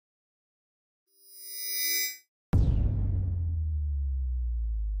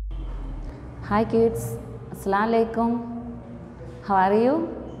Hi kids, Assalamu alaikum. How are you?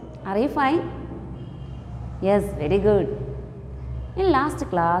 Are you fine? Yes, very good. In last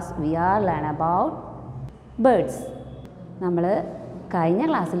class we are learn about birds. നമ്മൾ കഴിഞ്ഞ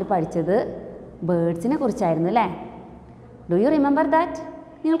ക്ലാസ്സിൽ പഠിച്ചത് ബേർഡ്സിനെ കുറിച്ചായിരുന്നു അല്ലേ? Do you remember that?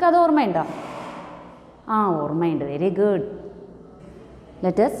 നിങ്ങൾക്ക് അത് ഓർമ്മയുണ്ടോ? ഓർമ്മയുണ്ട്. Very good.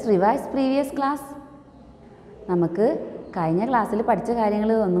 Let us revise previous class. നമുക്ക് കഴിഞ്ഞ ക്ലാസ്സിൽ പഠിച്ച കാര്യങ്ങൾ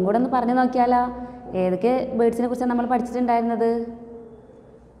ഒന്നും കൂടെ ഒന്ന് പറഞ്ഞു നോക്കിയാലോ? ഏതൊക്കെ ബേർഡ്സിനെ കുറിച്ചാണ് നമ്മൾ പഠിച്ചിട്ടുണ്ടായിരുന്നത്?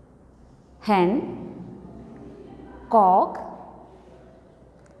 hen, cock,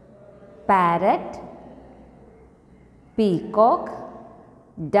 parrot, peacock,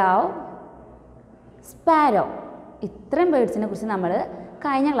 dove, sparrow. ഇത്രയും ബേർഡ്സിനെ കുറിച്ച് നമ്മൾ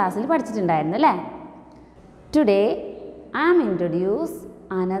കഴിഞ്ഞ ക്ലാസ്സിൽ പഠിച്ചിട്ടുണ്ടായിരുന്നു അല്ലേ? Today I am introduce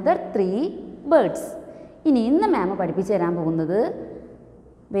another 3 birds. ഇന്ന് മാം പഠിപ്പിച്ചു തരാൻ പോകുന്നത്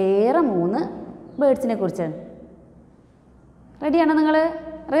വേറെ 3 ബേർഡ്സിനെ കുറിച്ചാണ്. റെഡിയാണോ നിങ്ങൾ?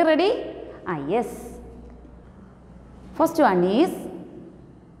 Ready? Yes. First one is,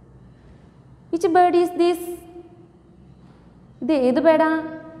 which bird is this? ഇത് ഏത് ബേർഡാ?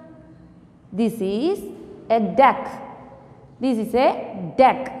 This is a duck. This is a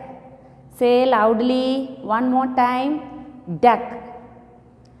duck. Say loudly one more time. Duck.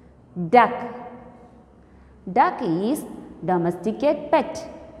 Duck. Duck is domesticated pet.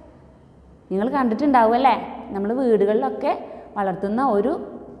 നിങ്ങൾ കണ്ടിട്ടുണ്ടാവും അല്ലേ? നമ്മൾ വീടുകളിലൊക്കെ വളർത്തുന്ന ഒരു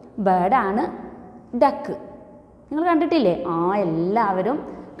ബേർഡാണ് ഡക്ക്. നിങ്ങൾ കണ്ടിട്ടില്ലേ? എല്ലാവരും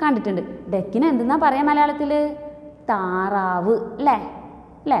കണ്ടിട്ടുണ്ട്. ഡക്കിന് എന്തെന്നാ പറയാ മലയാളത്തിൽ? താറാവ്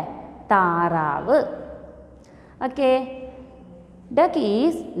അല്ലേ? താറാവ്. Okay. Duck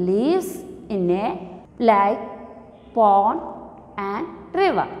is lives in a lake, pond and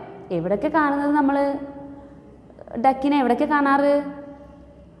river. എവിടെയൊക്കെ കാണുന്നത് നമ്മൾ ഡക്കിനെ? എവിടെയൊക്കെ കാണാറ്?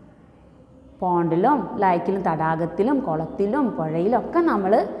 പോണ്ടിലും ലേക്കിലും തടാകത്തിലും കുളത്തിലും പുഴയിലും ഒക്കെ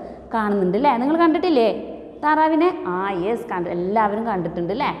നമ്മൾ കാണുന്നുണ്ട് അല്ലേ? നിങ്ങൾ കണ്ടിട്ടില്ലേ താറാവിനെ? യെസ്, എല്ലാവരും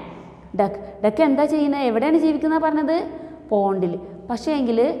കണ്ടിട്ടുണ്ട് അല്ലേ? ഡക്ക് എന്താ ചെയ്യുന്നത്? എവിടെയാണ് ജീവിക്കുന്നത് പറഞ്ഞത്? പോണ്ടിൽ. പക്ഷേ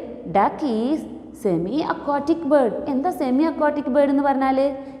എങ്കിൽ duck is semi aquatic bird. എന്താ സെമി അക്വാറ്റിക് ബേർഡ് എന്ന് പറഞ്ഞാൽ?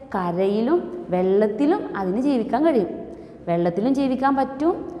 കരയിലും വെള്ളത്തിലും അതിന് ജീവിക്കാൻ കഴിയും. വെള്ളത്തിലും ജീവിക്കാൻ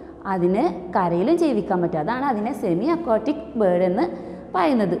പറ്റും, അതിന് കരയിലും ജീവിക്കാൻ പറ്റും. അതാണ് അതിനെ സെമി അക്വാറ്റിക് ബേർഡ് എന്ന്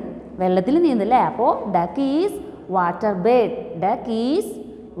പറയുന്നത്. വെള്ളത്തിൽ നീന്തല്ലേ? അപ്പോൾ duck is water bird. Duck is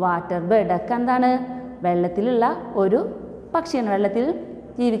water bird. Duck എന്താണ്? വെള്ളത്തിലുള്ള ഒരു പക്ഷിയാണ്. വെള്ളത്തിൽ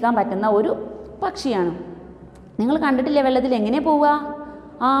ജീവിക്കാൻ പറ്റുന്ന ഒരു പക്ഷിയാണ്. നിങ്ങൾ കണ്ടിട്ടില്ലേ വെള്ളത്തിൽ എങ്ങനെ പോവുക?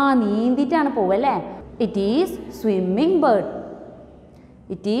 നീന്തിയിട്ടാണ് പോവുക അല്ലേ? It is swimming bird.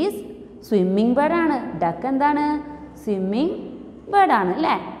 It is swimming ബേർഡാണ്. Duck എന്താണ്? സ്വിമ്മിങ് ബേർഡാണ്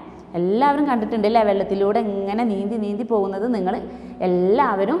അല്ലേ? എല്ലാവരും കണ്ടിട്ടുണ്ട് അല്ലേ? വെള്ളത്തിലൂടെ ഇങ്ങനെ നീന്തി പോകുന്നത് നിങ്ങൾ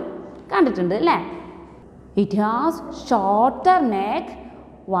എല്ലാവരും കണ്ടിട്ടുണ്ട് അല്ലേ? It has shorter neck,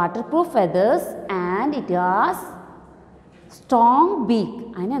 water proof feathers and it has strong beak.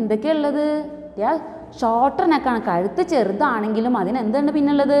 അതിന് എന്തൊക്കെയുള്ളത്? ഷോർട്ടർ നെക്കാണ്. കഴുത്ത് ചെറുതാണെങ്കിലും അതിന് എന്തുണ്ട്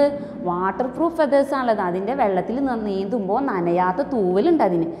പിന്നുള്ളത്? വാട്ടർ പ്രൂഫ് ഫെദേഴ്സ് ആണുള്ളത്. അതിൻ്റെ വെള്ളത്തിൽ നീന്തുമ്പോൾ നനയാത്ത തൂവലുണ്ട്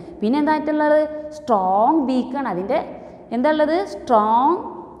അതിന്. പിന്നെ എന്തായിട്ടുള്ളത്? സ്ട്രോങ് ബീക്കാണ്. അതിൻ്റെ എന്താ ഉള്ളത്? Strong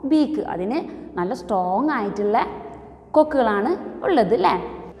beak. അതിന് നല്ല സ്ട്രോങ് ആയിട്ടുള്ള കൊക്കുകളാണ് ഉള്ളത് അല്ലേ?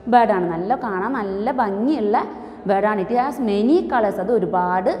 ബേർഡാണ്. നല്ല കാണാൻ നല്ല ഭംഗിയുള്ള ബേർഡാണ്. It has many colours. അത്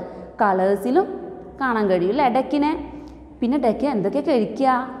ഒരുപാട് കളേഴ്സിലും കാണാൻ കഴിയും അല്ലേ ഡക്കിനെ? പിന്നെ ഡക്ക് എന്തൊക്കെ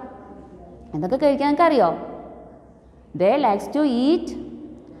കഴിക്കുക? എന്തൊക്കെ കഴിക്കാൻ നിങ്ങൾക്ക് അറിയോ? ദേ likes to eat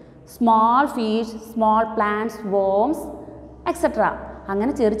small fish, small plants, worms etcetera.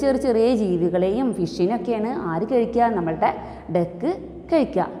 അങ്ങനെ ചെറിയ ജീവികളെയും ഫിഷിനൊക്കെയാണ് ആര് കഴിക്കുക? നമ്മളുടെ ഡക്ക്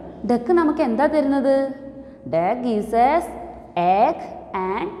കഴിക്കുക. ഡക്ക് നമുക്ക് എന്താ തരുന്നത്? Duck gives us egg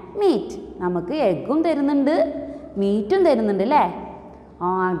and meat. നമുക്ക് എഗ്ഗും തരുന്നുണ്ട്, മീറ്റും തരുന്നുണ്ട് അല്ലേ?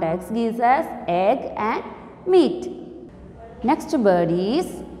 Ducts gives us egg and meat. Next bird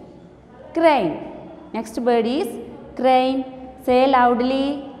is crane. Next bird is crane. Say loudly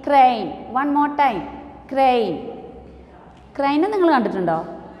crane. One more time. Crane. Crane നിങ്ങൾ കണ്ടിട്ടുണ്ടോ?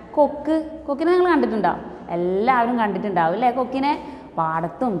 കൊക്കിനെ നിങ്ങൾ കണ്ടിട്ടുണ്ടോ? എല്ലാവരും കണ്ടിട്ടുണ്ടാവും അല്ലേ? കൊക്കിനെ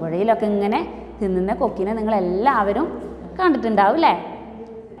പാടത്തും പുഴയിലൊക്കെ ഇങ്ങനെ തിന്നുന്ന കൊക്കിനെ നിങ്ങൾ എല്ലാവരും കണ്ടിട്ടുണ്ടാവും അല്ലേ?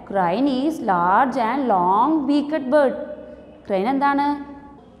 Crane is large and long beaked bird. Crane എന്താണ്?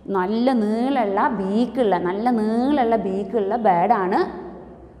 നല്ല നീളമുള്ള ബീക്കുള്ള ബേർഡാണ്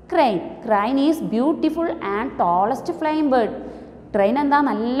crane. Crane is beautiful and tallest flying bird. Crane എന്താ?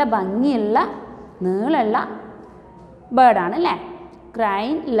 നല്ല ഭംഗിയുള്ള നീളമുള്ള ബേർഡാണ് അല്ലേ?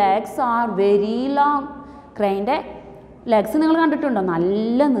 Crane legs are very long. ക്രൈൻ്റെ legs നിങ്ങൾ കണ്ടിട്ടുണ്ടോ?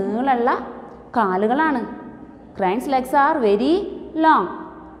 നല്ല നീളമുള്ള കാലുകളാണ്. ക്രൈൻസ് legs are very long.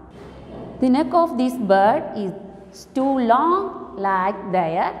 The neck of this bird is too long like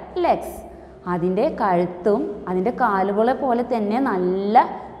their legs. അതിൻ്റെ കഴുത്തും അതിൻ്റെ കാലുകളെ പോലെ തന്നെ നല്ല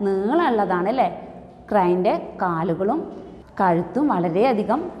നീളമുള്ളതാണ് അല്ലേ? ക്രൈൻ്റെ കാലുകളും കഴുത്തും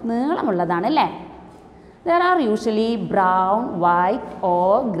വളരെയധികം നീളമുള്ളതാണ് അല്ലേ? There are usually brown, white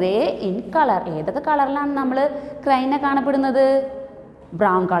or grey in color. ഏതൊക്കെ കളറിലാണ് നമ്മൾ ക്രൈനെ കാണപ്പെടുന്നത്?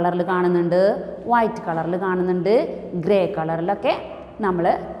 ബ്രൗൺ കളറിൽ കാണുന്നുണ്ട്, വൈറ്റ് കളറിൽ കാണുന്നുണ്ട്, ഗ്രേ കളറിലൊക്കെ നമ്മൾ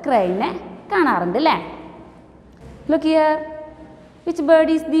ക്രൈനെ കാണാറുണ്ട് അല്ലേ? Look here. Which bird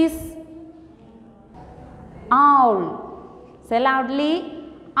is this? Owl. Say loudly.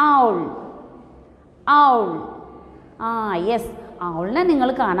 Owl. Owl. Yes. ഔളിനെ നിങ്ങൾ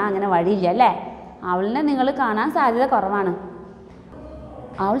കാണാൻ അങ്ങനെ വഴിയില്ല അല്ലേ? ഔളിനെ നിങ്ങൾ കാണാൻ സാധ്യത കുറവാണ്.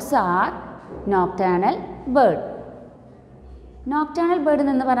 Owls R nocturnal bird. Nocturnal bird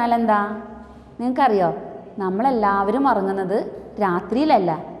എന്ന് പറഞ്ഞാൽ എന്താ? നിങ്ങൾക്കറിയോ? നമ്മളെല്ലാവരും ഉറങ്ങുന്നത്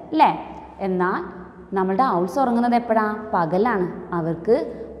രാത്രിയിലല്ല അല്ലേ? എന്നാൽ നമ്മളുടെ ഔൾസ് ഉറങ്ങുന്നത് എപ്പോഴാണ്? പകലാണ്. അവർക്ക്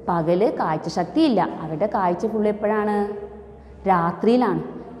പകൽ കാഴ്ചശക്തിയില്ല. അവരുടെ കാഴ്ച ഫുള്ള് എപ്പോഴാണ്? രാത്രിയിലാണ്.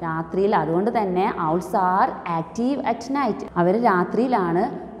 രാത്രിയിൽ. അതുകൊണ്ട് തന്നെ owls R active at night. അവർ രാത്രിയിലാണ്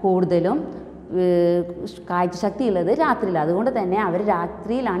കൂടുതലും കാഴ്ചശക്തി ഉള്ളത് രാത്രിയിൽ. അതുകൊണ്ട് തന്നെ അവർ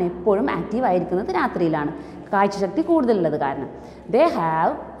രാത്രിയിലാണ് എപ്പോഴും ആക്റ്റീവ് ആയിരിക്കുന്നത്. രാത്രിയിലാണ് കാഴ്ചശക്തി കൂടുതലുള്ളത് കാരണം. They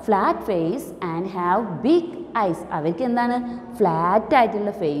have flat face and have big ice. അവർക്ക് എന്താണ്? ഫ്ലാറ്റ്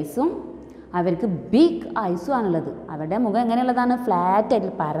ആയിട്ടുള്ള ഫേസും അവർക്ക് ബിഗ് ഐസും ആണുള്ളത്. അവരുടെ മുഖം എങ്ങനെയുള്ളതാണ്? ഫ്ലാറ്റ്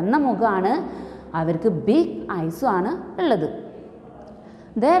ആയിട്ട് പരന്ന മുഖമാണ്. അവർക്ക് ബിഗ് ഐസും ആണ് ഉള്ളത്.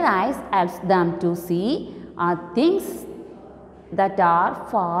 Their eyes helps them to see things that are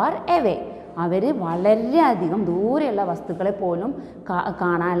far away. അവർ വളരെയധികം ദൂരെയുള്ള വസ്തുക്കളെ പോലും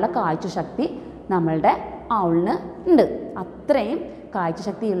കാണാനുള്ള കാഴ്ചശക്തി നമ്മളുടെ ഔളിന് ഉണ്ട്. അത്രയും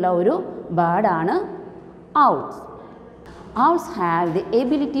കാഴ്ചശക്തിയുള്ള ഒരു ബേർഡാണ് owls. Owls have the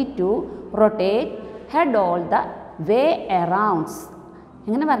ability to rotate head all the way around.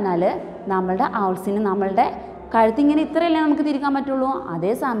 എങ്ങനെ പറഞ്ഞാൽ നമ്മളുടെ ഔൾസിന് നമ്മളുടെ കഴുത്തിങ്ങനെ ഇത്രയല്ലേ നമുക്ക് തിരിക്കാൻ പറ്റുള്ളൂ.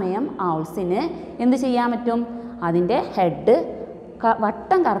 അതേസമയം ഔൾസിന് എന്ത് ചെയ്യാൻ പറ്റും? അതിൻ്റെ ഹെഡ്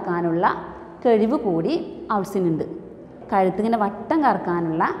വട്ടം കറക്കാനുള്ള കഴിവ് കൂടി ഔൾസിനുണ്ട്. കഴുത്തിങ്ങനെ വട്ടം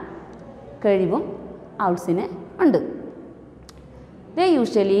കറക്കാനുള്ള കഴിവും ഔൾസിന് ഉണ്ട്. They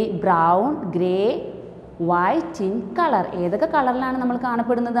usually brown, grey, white in colour. ഏതൊക്കെ കളറിലാണ് നമ്മൾ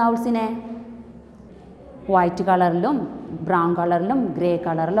കാണപ്പെടുന്നത് ഔൾസിനെ? വൈറ്റ് കളറിലും ബ്രൗൺ കളറിലും ഗ്രേ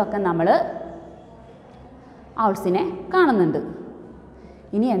കളറിലും ഒക്കെ നമ്മൾ ഔൾസിനെ കാണുന്നുണ്ട്.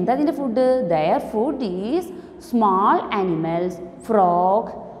 ഇനി എന്താ ഇതിൻ്റെ food? There food is small animals,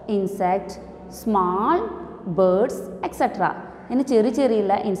 frog, insect, small birds etcetera. ഇനി ചെറിയ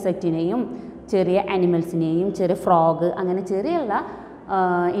ചെറിയുള്ള ഇൻസെക്റ്റിനെയും ചെറിയ ആനിമൽസിനെയും ചെറിയ ഫ്രോഗ് അങ്ങനെ ചെറിയുള്ള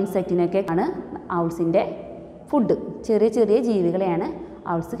ഇൻസെക്റ്റിനൊക്കെ ആണ് ഔൾസിൻ്റെ ഫുഡ്. ചെറിയ ചെറിയ ജീവികളെയാണ്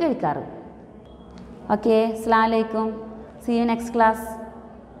ഔൾസ് കഴിക്കാറ്. ഓക്കെ, അസ്സലാമു അലൈക്കും. See you next class.